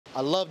I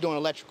love doing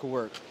electrical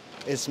work.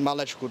 It's my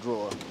electrical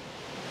drawer.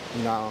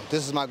 You know,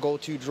 this is my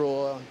go-to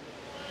drawer.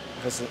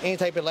 If it's any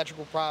type of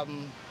electrical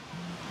problem,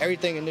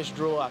 everything in this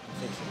drawer, I can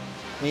fix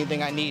it.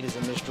 Anything I need is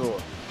in this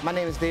drawer. My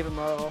name is David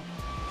Murrill.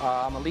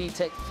 I'm a lead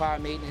tech for fire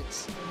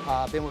maintenance.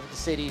 I've been with the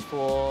city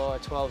for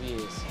 12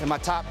 years. In my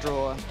top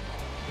drawer,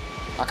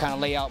 I kind of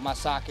lay out my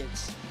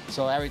sockets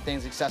so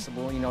everything's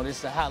accessible. You know, this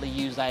is a highly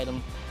used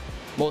item.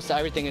 Most of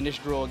everything in this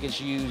drawer gets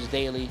used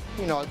daily.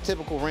 You know,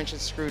 typical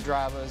wrenches,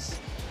 screwdrivers,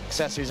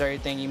 accessories,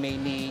 everything you may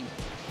need,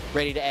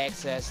 ready to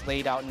access,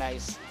 laid out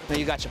nice. Then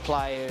you got your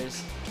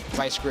pliers,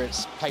 vice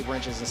grips, pipe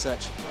wrenches and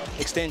such.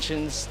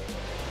 Extensions,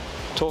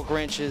 torque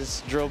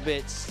wrenches, drill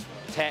bits,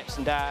 taps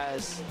and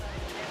dies,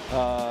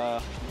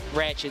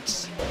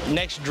 ratchets.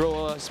 Next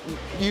drawer is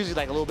usually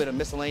like a little bit of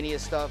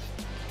miscellaneous stuff.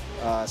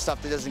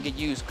 Stuff that doesn't get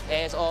used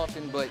as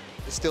often, but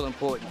it's still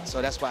important.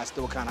 So that's why it's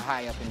still kind of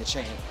high up in the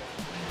chain.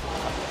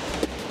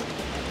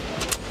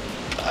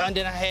 And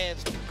then I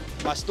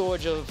have my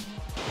storage of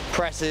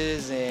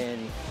presses and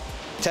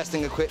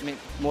testing equipment,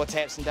 more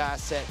taps and die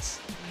sets,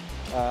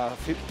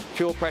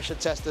 fuel pressure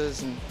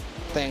testers and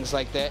things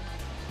like that.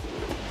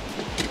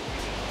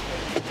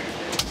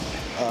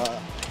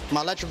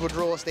 My electrical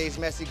drawer stays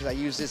messy because I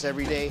use this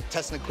every day.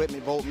 Testing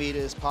equipment,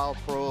 voltmeters, power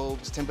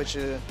probes,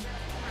 temperature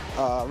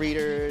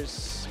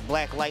readers,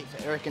 black light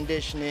for air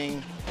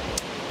conditioning,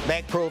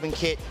 back probing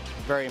kit,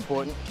 very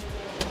important.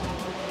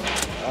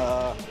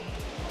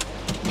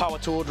 Power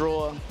tool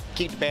drawer,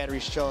 keep the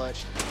batteries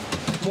charged.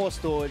 More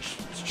storage,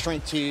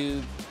 shrink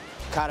tube,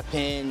 cotter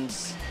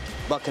pins,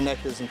 butt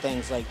connectors and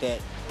things like that.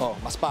 Oh,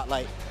 my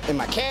spotlight. In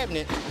my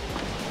cabinet,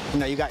 you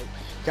know, you got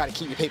to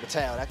keep your paper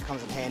towel. That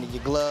comes in handy.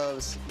 Your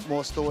gloves,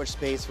 more storage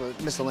space for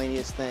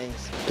miscellaneous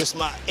things. This is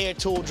my air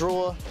tool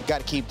drawer. You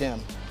got to keep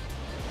them.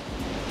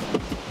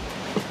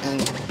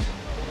 And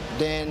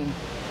then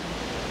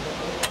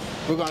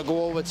we're going to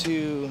go over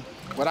to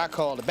what I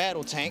call the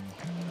battle tank.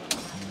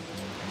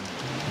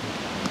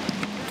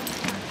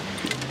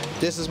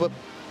 This is what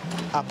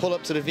I pull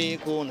up to the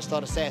vehicle and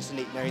start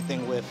assassinating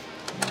everything with.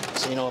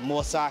 So, you know,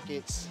 more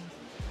sockets,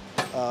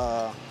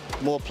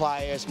 more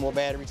pliers, more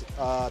battery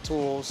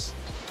tools,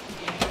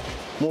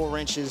 more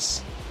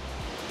wrenches,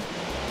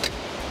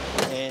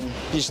 and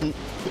just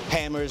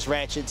hammers,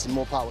 ratchets, and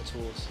more power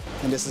tools.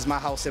 And this is my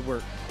house at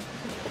work.